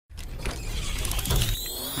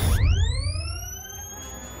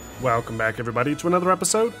Welcome back everybody to another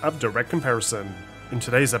episode of Direct Comparison. In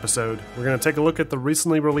today's episode, we're going to take a look at the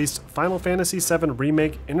recently released Final Fantasy VII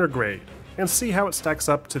Remake Intergrade, and see how it stacks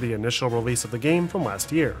up to the initial release of the game from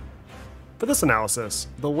last year. For this analysis,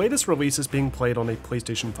 the latest release is being played on a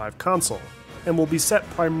PlayStation 5 console, and will be set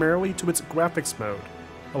primarily to its graphics mode,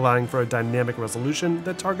 allowing for a dynamic resolution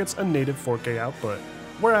that targets a native 4K output.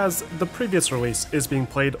 Whereas the previous release is being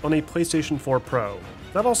played on a PlayStation 4 Pro,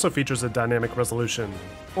 that also features a dynamic resolution,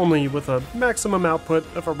 only with a maximum output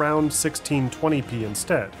of around 1620p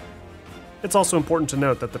instead. It's also important to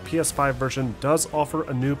note that the PS5 version does offer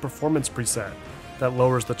a new performance preset that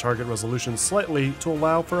lowers the target resolution slightly to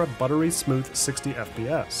allow for a buttery smooth 60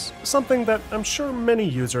 FPS, something that I'm sure many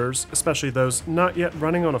users, especially those not yet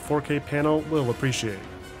running on a 4K panel, will appreciate.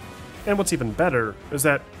 And what's even better is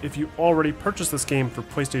that if you already purchased this game for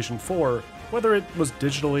PlayStation 4, whether it was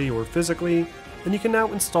digitally or physically, then you can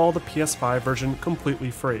now install the PS5 version completely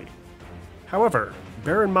free. However,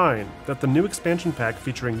 bear in mind that the new expansion pack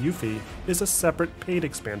featuring Yuffie is a separate paid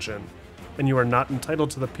expansion, and you are not entitled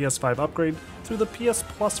to the PS5 upgrade through the PS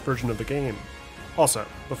Plus version of the game. Also,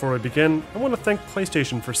 before we begin, I want to thank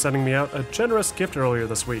PlayStation for sending me out a generous gift earlier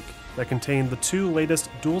this week that contained the two latest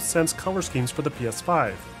DualSense color schemes for the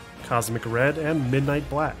PS5, Cosmic Red and Midnight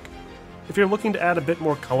Black. If you're looking to add a bit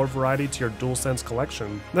more color variety to your DualSense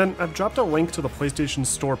collection, then I've dropped a link to the PlayStation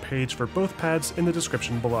Store page for both pads in the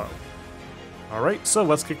description below. Alright, so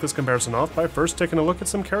let's kick this comparison off by first taking a look at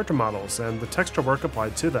some character models and the texture work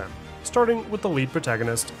applied to them, starting with the lead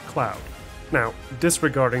protagonist, Cloud. Now,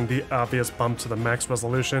 disregarding the obvious bump to the max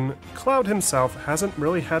resolution, Cloud himself hasn't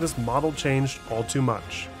really had his model changed all too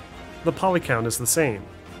much. The poly count is the same,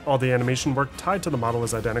 all the animation work tied to the model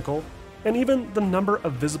is identical, and even the number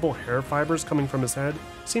of visible hair fibers coming from his head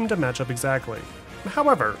seem to match up exactly.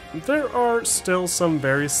 However, there are still some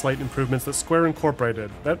very slight improvements that Square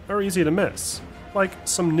incorporated that are easy to miss, like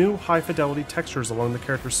some new high-fidelity textures along the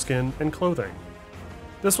character's skin and clothing.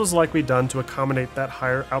 This was likely done to accommodate that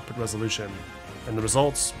higher output resolution, and the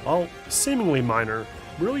results, while seemingly minor,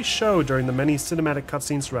 really show during the many cinematic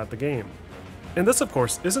cutscenes throughout the game. And this of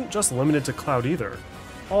course isn't just limited to Cloud either.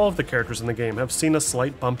 All of the characters in the game have seen a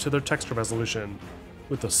slight bump to their texture resolution,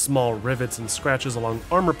 with the small rivets and scratches along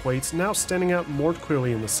armor plates now standing out more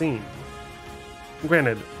clearly in the scene.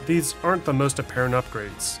 Granted, these aren't the most apparent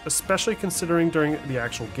upgrades, especially considering during the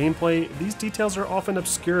actual gameplay, these details are often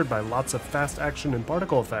obscured by lots of fast action and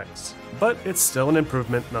particle effects, but it's still an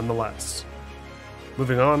improvement nonetheless.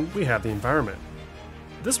 Moving on, we have the environment.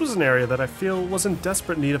 This was an area that I feel was in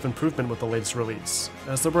desperate need of improvement with the latest release,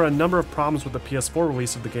 as there were a number of problems with the PS4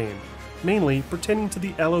 release of the game, mainly pertaining to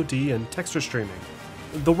the LOD and texture streaming.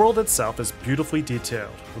 The world itself is beautifully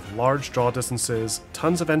detailed, with large draw distances,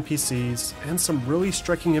 tons of NPCs, and some really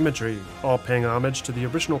striking imagery, all paying homage to the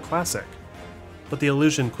original classic. But the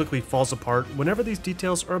illusion quickly falls apart whenever these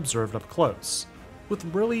details are observed up close, with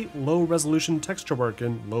really low resolution texture work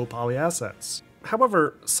and low poly assets.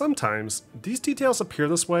 However, sometimes these details appear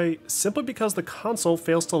this way simply because the console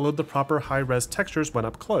fails to load the proper high-res textures when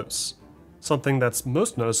up close, something that's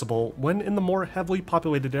most noticeable when in the more heavily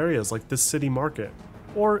populated areas like this city market,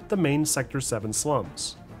 or the main Sector 7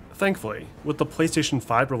 slums. Thankfully, with the PlayStation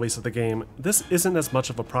 5 release of the game, this isn't as much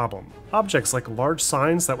of a problem. Objects like large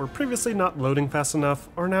signs that were previously not loading fast enough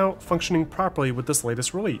are now functioning properly with this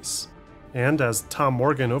latest release. And as Tom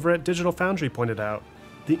Morgan over at Digital Foundry pointed out,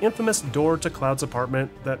 the infamous door to Cloud's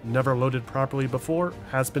apartment that never loaded properly before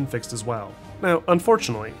has been fixed as well. Now,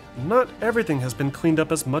 unfortunately, not everything has been cleaned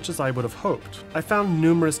up as much as I would have hoped. I found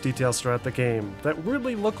numerous details throughout the game that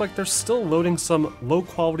weirdly look like they're still loading some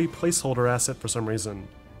low-quality placeholder asset for some reason.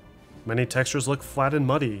 Many textures look flat and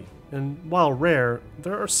muddy, and while rare,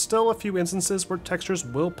 there are still a few instances where textures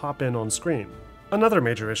will pop in on screen. Another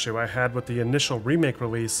major issue I had with the initial remake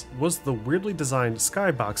release was the weirdly designed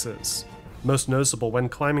skyboxes, most noticeable when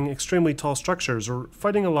climbing extremely tall structures or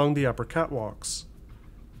fighting along the upper catwalks.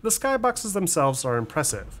 The skyboxes themselves are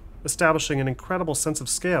impressive, establishing an incredible sense of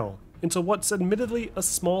scale into what's admittedly a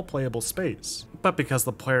small playable space. But because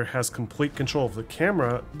the player has complete control of the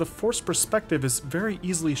camera, the forced perspective is very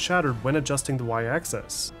easily shattered when adjusting the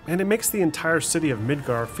Y-axis, and it makes the entire city of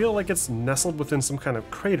Midgar feel like it's nestled within some kind of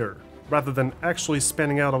crater, rather than actually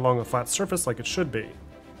spanning out along a flat surface like it should be.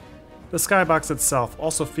 The skybox itself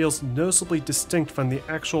also feels noticeably distinct from the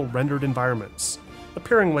actual rendered environments,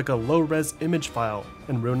 appearing like a low-res image file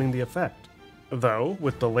and ruining the effect. Though,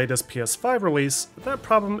 with the latest PS5 release, that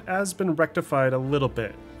problem has been rectified a little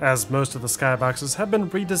bit, as most of the skyboxes have been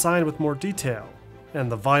redesigned with more detail,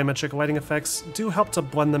 and the volumetric lighting effects do help to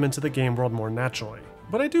blend them into the game world more naturally.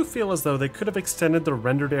 but I do feel as though they could have extended the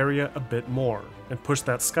rendered area a bit more, and pushed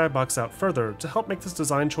that skybox out further to help make this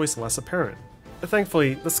design choice less apparent.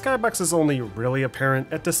 Thankfully, the skybox is only really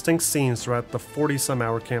apparent at distinct scenes throughout the 40-some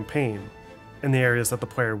hour campaign, and the areas that the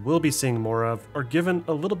player will be seeing more of are given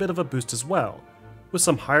a little bit of a boost as well, with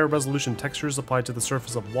some higher resolution textures applied to the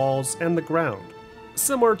surface of walls and the ground,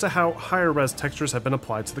 similar to how higher res textures have been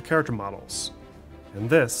applied to the character models. And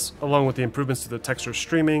this, along with the improvements to the texture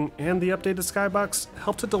streaming and the updated skybox,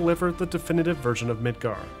 help to deliver the definitive version of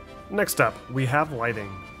Midgar. Next up, we have lighting.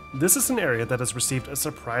 This is an area that has received a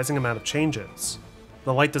surprising amount of changes.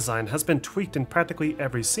 The light design has been tweaked in practically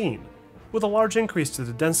every scene, with a large increase to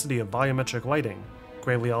the density of volumetric lighting,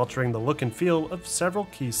 greatly altering the look and feel of several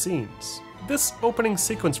key scenes. This opening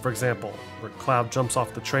sequence, for example, where Cloud jumps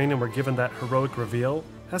off the train and we're given that heroic reveal,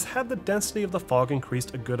 has had the density of the fog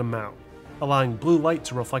increased a good amount, allowing blue light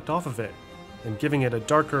to reflect off of it, and giving it a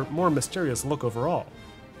darker, more mysterious look overall.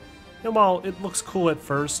 And while it looks cool at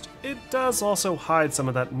first, it does also hide some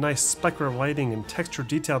of that nice specular lighting and texture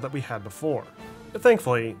detail that we had before.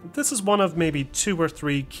 Thankfully, this is one of maybe 2 or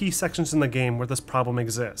 3 key sections in the game where this problem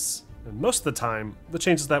exists, and most of the time, the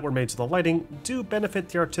changes that were made to the lighting do benefit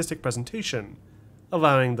the artistic presentation,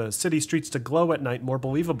 allowing the city streets to glow at night more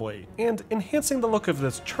believably, and enhancing the look of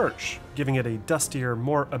this church, giving it a dustier,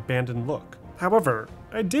 more abandoned look. However,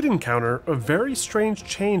 I did encounter a very strange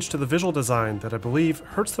change to the visual design that I believe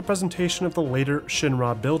hurts the presentation of the later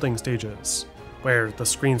Shinra building stages, where the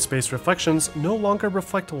screen space reflections no longer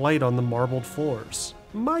reflect light on the marbled floors.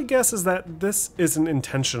 My guess is that this isn't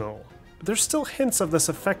intentional. There's still hints of this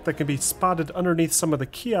effect that can be spotted underneath some of the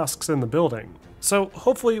kiosks in the building, so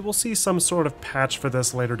hopefully we'll see some sort of patch for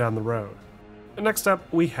this later down the road. Next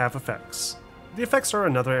up, we have effects. The effects are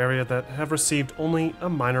another area that have received only a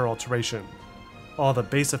minor alteration. All the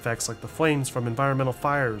base effects like the flames from environmental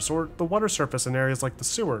fires or the water surface in areas like the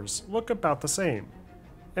sewers look about the same.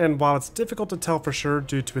 And while it's difficult to tell for sure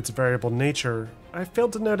due to its variable nature, I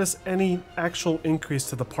failed to notice any actual increase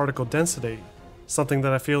to the particle density, something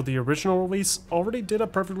that I feel the original release already did a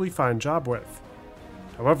perfectly fine job with.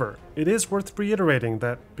 However, it is worth reiterating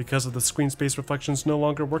that because of the screen space reflections no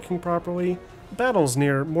longer working properly, battles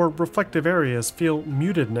near more reflective areas feel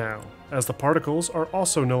muted now, as the particles are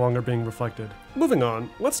also no longer being reflected. Moving on,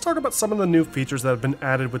 let's talk about some of the new features that have been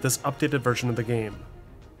added with this updated version of the game.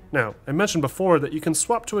 Now, I mentioned before that you can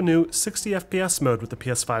swap to a new 60 FPS mode with the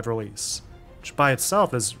PS5 release, which by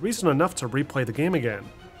itself is reason enough to replay the game again.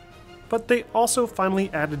 But they also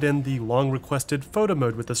finally added in the long-requested photo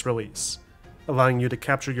mode with this release, allowing you to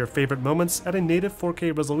capture your favorite moments at a native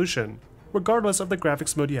 4K resolution, regardless of the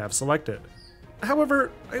graphics mode you have selected.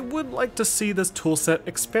 However, I would like to see this toolset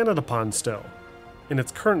expanded upon still. In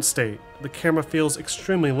its current state, the camera feels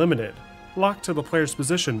extremely limited, locked to the player's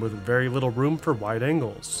position with very little room for wide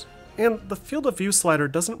angles. And the field of view slider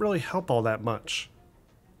doesn't really help all that much.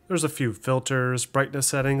 There's a few filters, brightness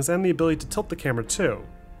settings, and the ability to tilt the camera too.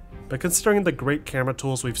 But considering the great camera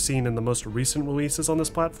tools we've seen in the most recent releases on this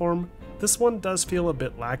platform, this one does feel a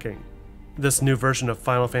bit lacking. This new version of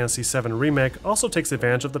Final Fantasy VII Remake also takes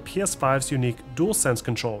advantage of the PS5's unique DualSense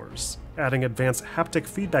controllers, adding advanced haptic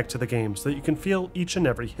feedback to the game so that you can feel each and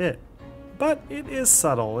every hit. But it is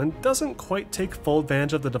subtle and doesn't quite take full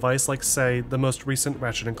advantage of the device like, say, the most recent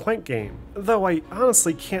Ratchet & Clank game, though I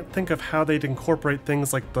honestly can't think of how they'd incorporate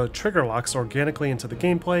things like the trigger locks organically into the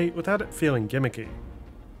gameplay without it feeling gimmicky.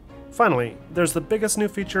 Finally, there's the biggest new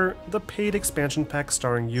feature, the paid expansion pack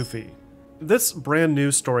starring Yuffie. This brand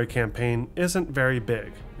new story campaign isn't very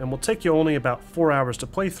big, and will take you only about 4 hours to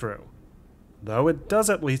play through, though it does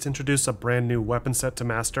at least introduce a brand new weapon set to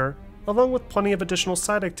master, along with plenty of additional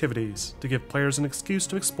side activities to give players an excuse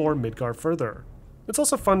to explore Midgar further. It's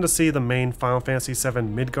also fun to see the main Final Fantasy VII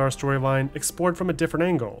Midgar storyline explored from a different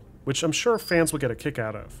angle, which I'm sure fans will get a kick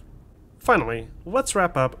out of. Finally, let's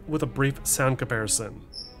wrap up with a brief sound comparison.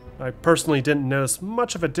 I personally didn't notice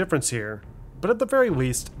much of a difference here, but at the very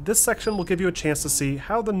least, this section will give you a chance to see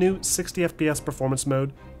how the new 60 FPS performance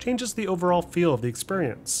mode changes the overall feel of the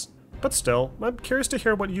experience. But still, I'm curious to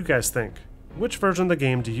hear what you guys think. Which version of the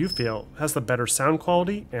game do you feel has the better sound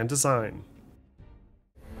quality and design?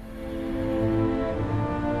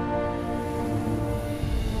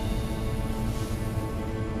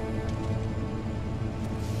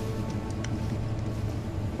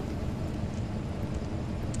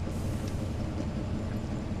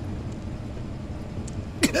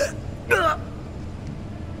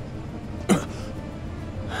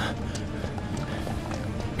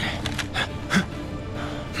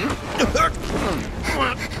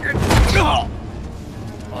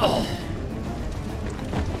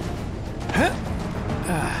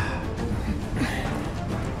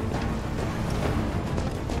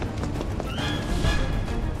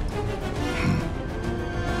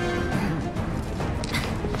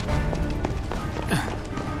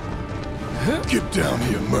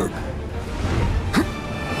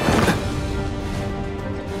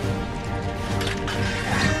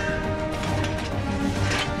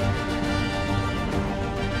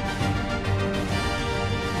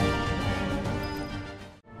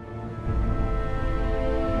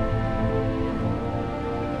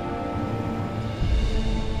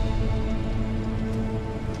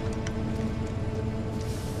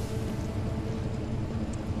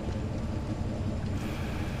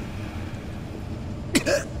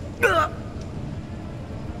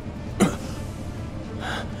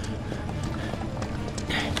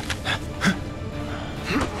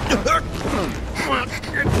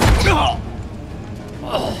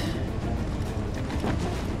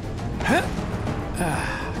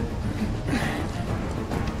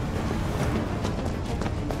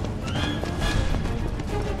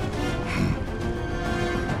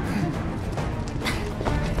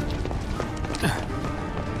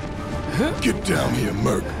 Get down here,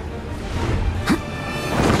 Merc.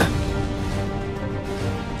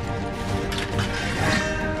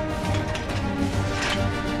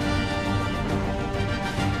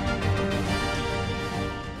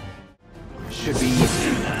 Should be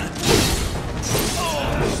easy.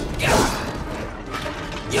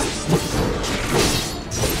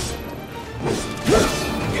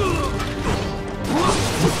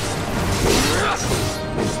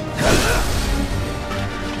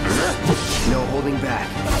 No holding back.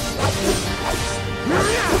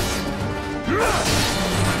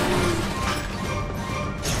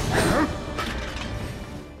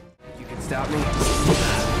 You can stop me?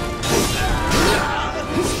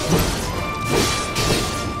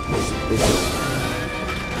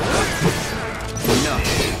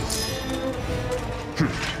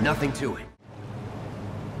 Nothing to it.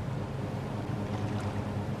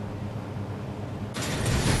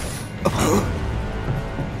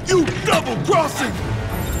 You double-crossing!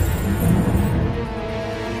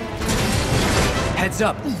 Heads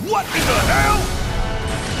up. What in the hell?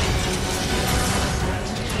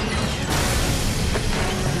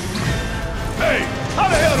 Hey, how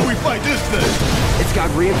the hell do we fight this thing? It's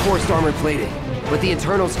got reinforced armor plating, but the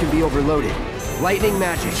internals can be overloaded. Lightning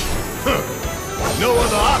magic. Huh. No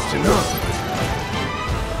other option, huh?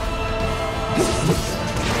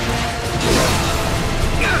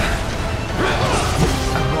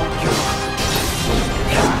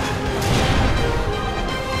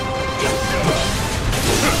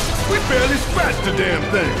 We barely scratched the damn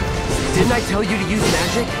thing! Didn't I tell you to use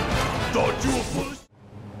magic? Thought you were full of...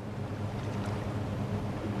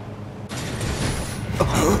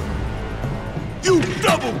 You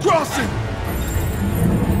double-crossing!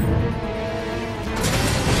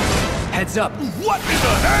 Heads up. What in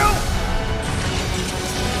the hell?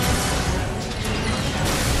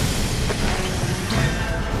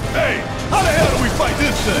 Hey, how the hell do we fight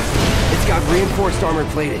this thing? It's got reinforced armor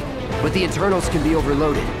plating, but the internals can be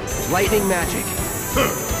overloaded. Lightning magic.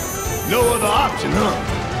 Huh. No other option,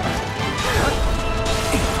 huh?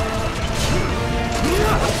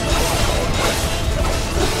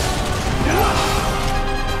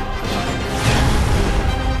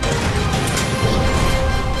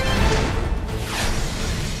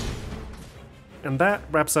 And that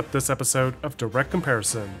wraps up this episode of Direct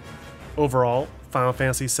Comparison. Overall, Final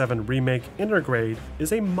Fantasy VII Remake Intergrade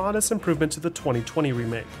is a modest improvement to the 2020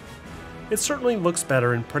 remake. It certainly looks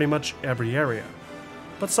better in pretty much every area,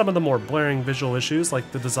 but some of the more blaring visual issues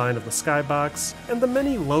like the design of the skybox and the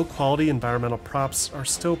many low-quality environmental props are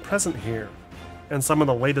still present here. And some of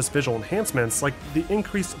the latest visual enhancements like the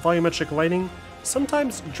increased volumetric lighting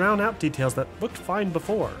sometimes drown out details that looked fine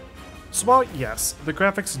before. So while yes, the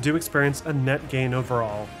graphics do experience a net gain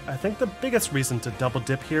overall, I think the biggest reason to double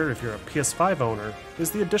dip here if you're a PS5 owner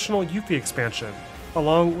is the additional Yuffie expansion,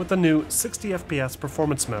 along with the new 60 FPS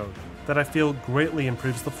performance mode that I feel greatly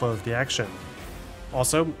improves the flow of the action.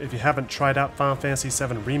 Also, if you haven't tried out Final Fantasy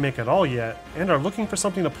VII Remake at all yet, and are looking for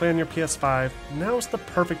something to play on your PS5, now's the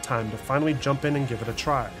perfect time to finally jump in and give it a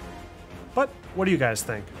try. But what do you guys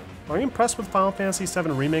think? Are you impressed with Final Fantasy VII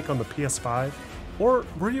Remake on the PS5? Or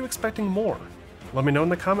were you expecting more? Let me know in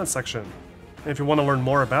the comments section. And if you want to learn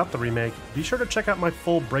more about the remake, be sure to check out my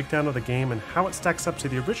full breakdown of the game and how it stacks up to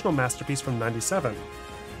the original masterpiece from '97.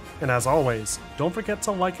 And as always, don't forget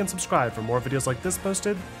to like and subscribe for more videos like this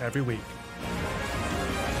posted every week.